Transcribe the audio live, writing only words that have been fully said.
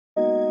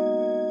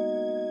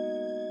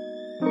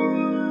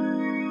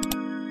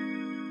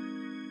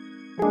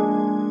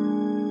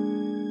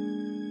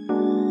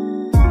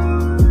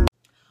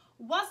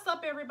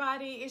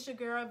everybody, it's your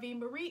girl V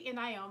Marie and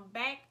I am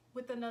back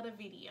with another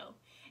video.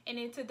 And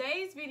in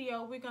today's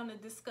video we're going to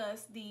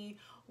discuss the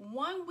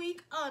 1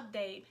 week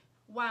update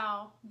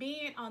while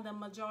being on the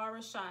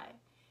Mounjaro shot.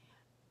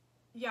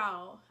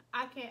 Y'all,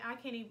 I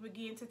can't even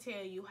begin to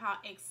tell you how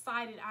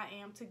excited I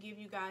am to give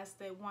you guys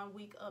the 1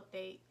 week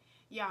update.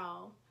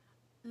 Y'all,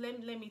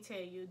 let me tell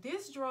you,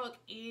 this drug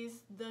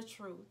is the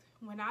truth.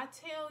 When I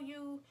tell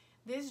you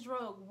this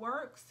drug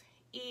works,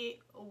 it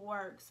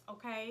works,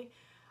 okay?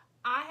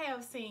 I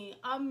have seen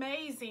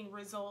amazing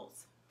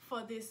results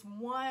for this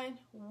 1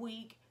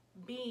 week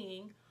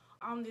being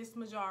on this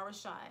Mounjaro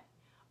shot.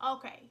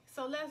 Okay,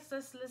 so let's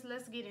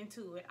get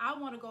into it. I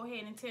want to go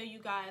ahead and tell you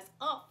guys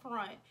up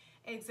front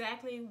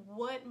exactly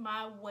what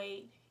my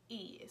weight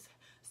is.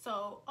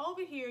 So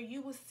over here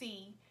you will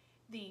see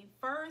the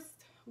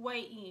first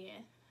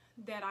weigh-in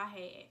that I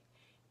had.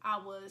 I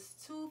was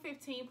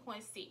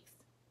 215.6.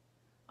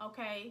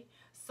 Okay,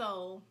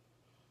 so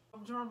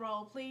drum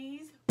roll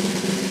please.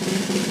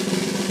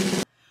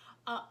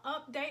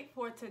 Update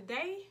for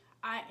today,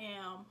 I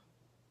am,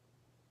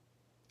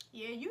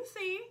 yeah, you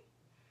see,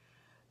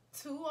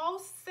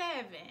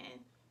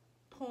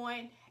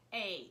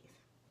 207.8.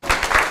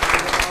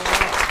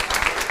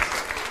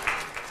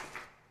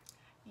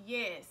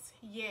 Yes,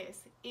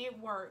 it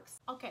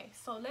works. Okay,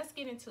 so let's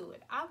get into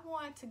it. I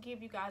want to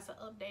give you guys an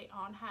update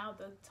on how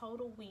the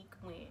total week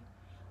went.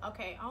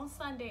 Okay, on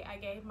Sunday, I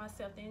gave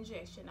myself the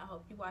injection. I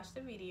hope you watched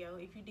the video.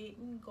 If you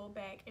didn't, go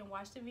back and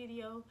watch the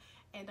video.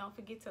 And don't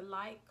forget to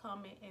like,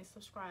 comment, and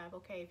subscribe,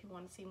 okay, if you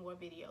want to see more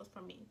videos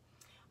from me.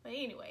 But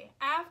anyway,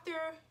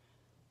 after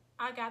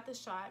I got the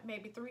shot,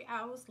 maybe 3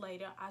 hours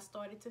later, I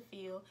started to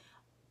feel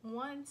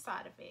one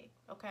side effect,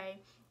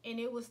 okay? And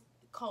it was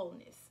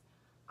coldness.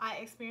 I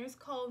experienced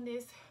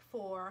coldness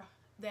for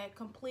that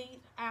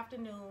complete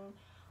afternoon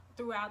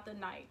throughout the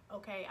night,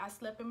 okay? I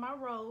slept in my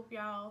robe,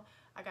 y'all.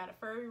 I got a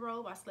furry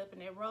robe. I slept in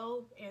that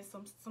robe and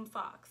some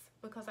socks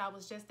because I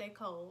was just that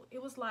cold.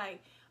 It was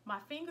like my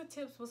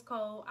fingertips was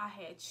cold. I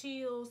had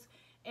chills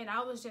and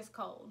I was just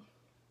cold.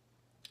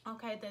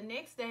 Okay, the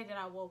next day that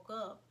I woke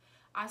up,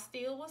 I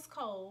still was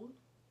cold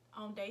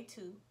on day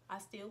 2. I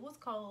still was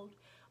cold,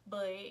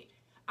 but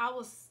I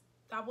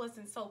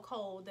wasn't so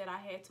cold that I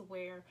had to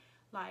wear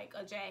like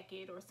a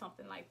jacket or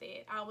something like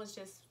that. I was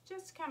just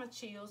kind of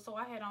chill. So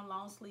I had on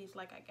long sleeves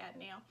like I got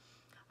now.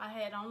 I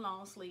had on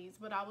long sleeves,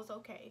 but I was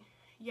okay.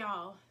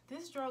 Y'all,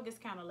 this drug is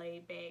kind of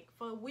laid back.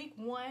 For week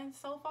 1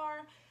 so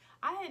far,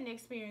 I hadn't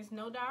experienced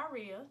no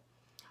diarrhea.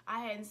 I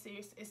hadn't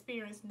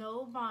experienced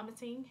no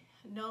vomiting,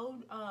 no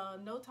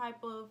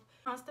type of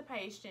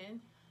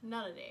constipation,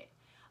 none of that.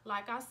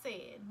 Like I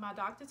said, my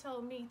doctor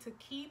told me to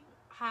keep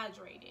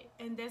hydrated,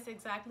 and that's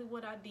exactly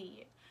what I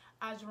did.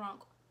 I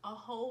drank a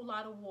whole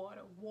lot of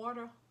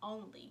water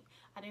only.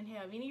 I didn't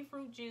have any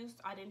fruit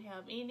juice. I didn't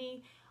have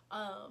any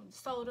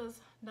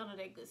sodas, none of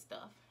that good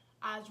stuff.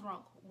 I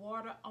drank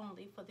water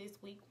only for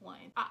this week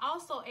 1. I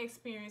also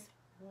experienced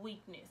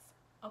weakness,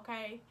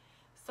 okay?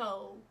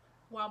 So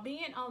while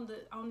being on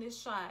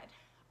this shot,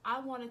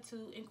 I wanted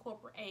to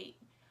incorporate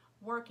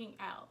working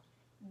out.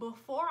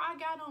 Before I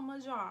got on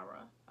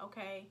Mounjaro,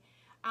 okay,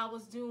 I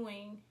was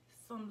doing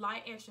some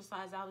light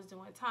exercise. I was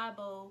doing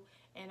Taebo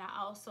and I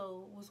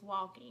also was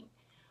walking.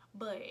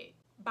 But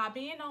by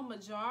being on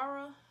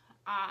Mounjaro,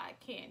 I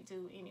can't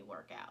do any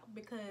workout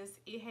because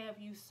it have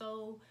you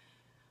so,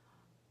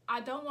 I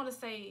don't want to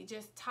say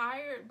just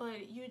tired,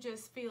 but you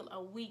just feel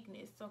a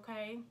weakness,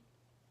 okay?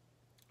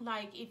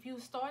 Like if you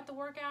start the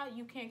workout,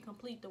 you can't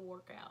complete the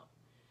workout.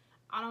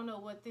 I don't know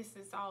what this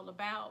is all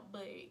about,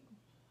 but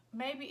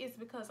maybe it's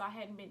because I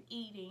hadn't been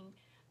eating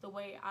the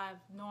way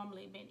I've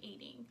normally been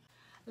eating.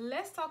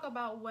 Let's talk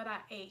about what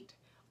I ate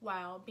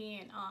while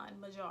being on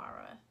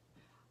Mounjaro.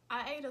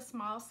 I ate a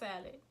small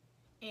salad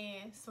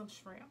and some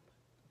shrimp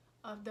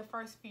of the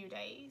first few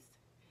days.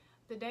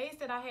 The days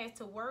that I had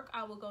to work,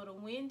 I would go to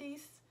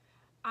Wendy's.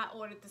 I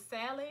ordered the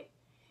salad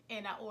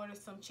and I ordered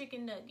some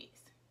chicken nuggets.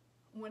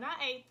 When I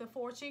ate the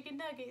 4 chicken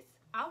nuggets,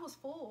 I was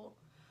full.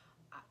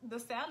 The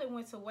salad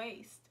went to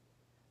waste.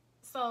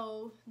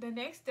 So the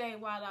next day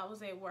while I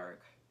was at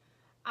work,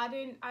 I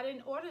didn't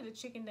order the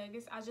chicken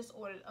nuggets. I just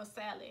ordered a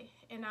salad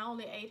and I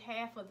only ate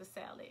half of the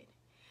salad.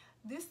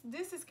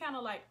 This is kind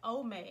of like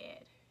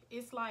OMAD.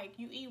 It's like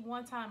you eat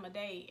 1 time a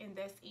day and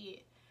that's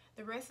it.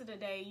 The rest of the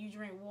day you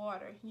drink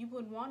water. You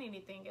wouldn't want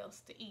anything else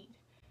to eat.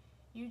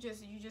 You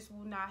just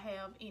will not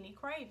have any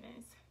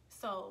cravings.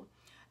 So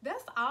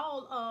that's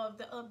all of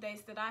the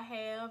updates that I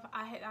have.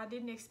 I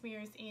didn't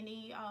experience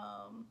any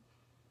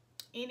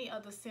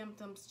other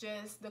symptoms,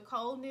 just the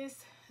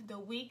coldness, the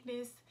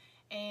weakness,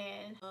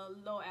 and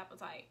low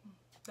appetite,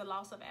 the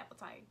loss of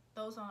appetite.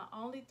 Those are the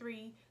only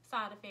 3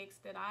 side effects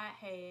that I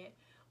had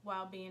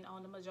while being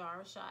on the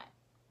Mounjaro shot.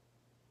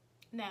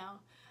 Now,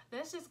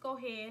 let's just go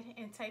ahead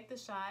and take the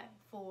shot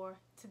for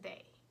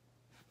today.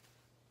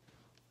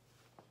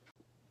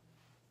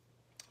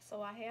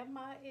 So I have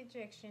my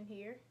injection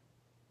here,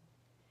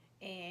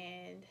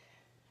 and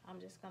I'm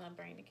just gonna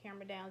bring the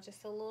camera down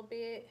just a little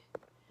bit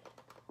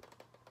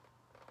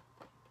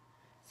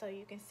so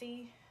you can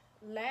see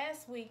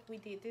last week we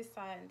did this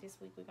side, and this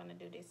week we're gonna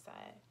do this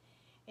side,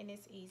 and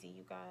it's easy,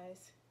 you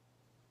guys.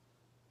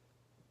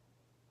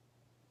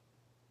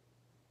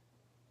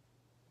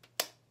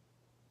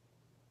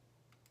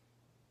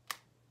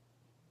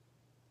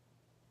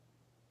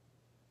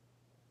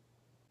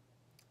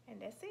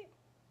 And that's it.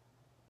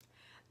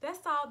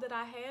 That's all that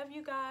I have,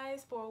 you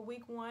guys, for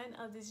week 1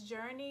 of this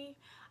journey.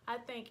 I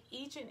thank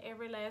each and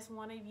every last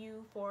one of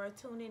you for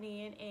tuning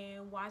in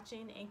and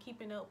watching and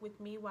keeping up with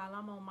me while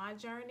I'm on my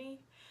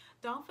journey.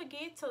 Don't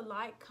forget to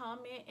like,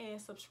 comment,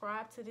 and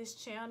subscribe to this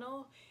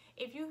channel.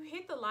 If you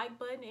hit the like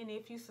button and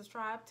if you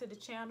subscribe to the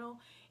channel,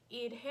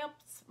 it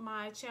helps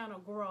my channel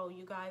grow,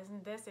 you guys,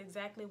 and that's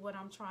exactly what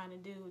I'm trying to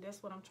do.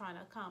 That's what I'm trying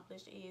to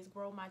accomplish, is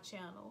grow my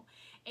channel.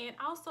 And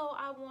also,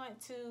 I want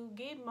to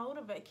get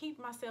motivated, keep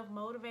myself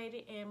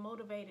motivated, and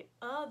motivated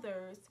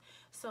others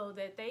so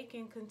that they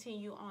can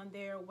continue on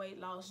their weight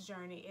loss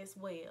journey as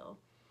well.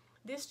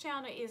 This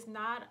channel is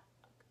not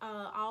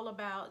all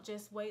about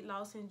just weight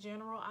loss in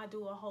general. I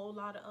do a whole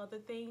lot of other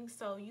things.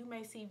 So you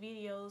may see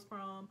videos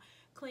from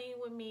clean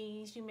with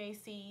me's, you may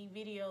see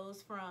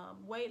videos from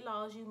weight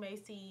loss, you may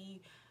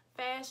see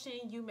fashion,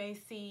 you may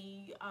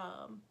see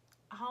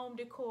home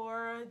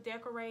decor,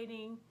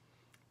 decorating.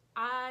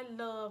 I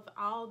love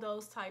all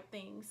those type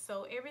things.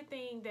 So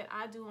everything that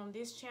I do on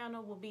this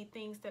channel will be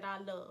things that I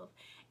love.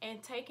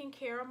 And taking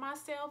care of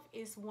myself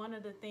is one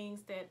of the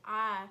things that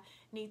I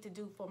need to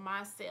do for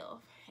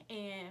myself.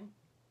 And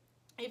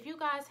if you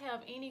guys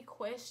have any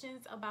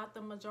questions about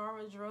the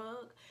Mounjaro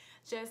drug,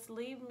 just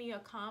leave me a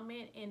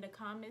comment in the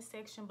comment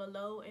section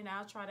below, and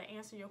I'll try to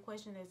answer your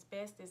question as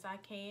best as I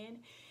can.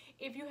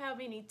 If you have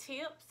any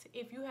tips,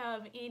 if you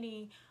have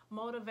any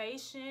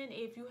motivation,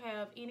 if you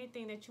have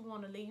anything that you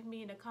want to leave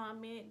me in the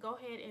comment, go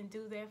ahead and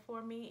do that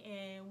for me,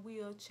 and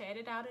we'll chat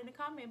it out in the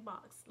comment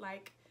box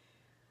like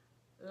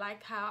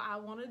how I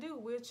want to do.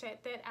 We'll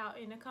chat that out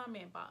in the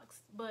comment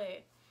box.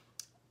 But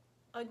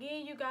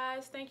again, you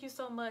guys, thank you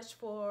so much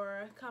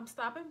for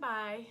stopping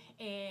by,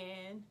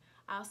 and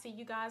I'll see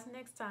you guys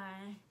next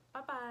time.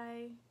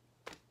 Bye-bye.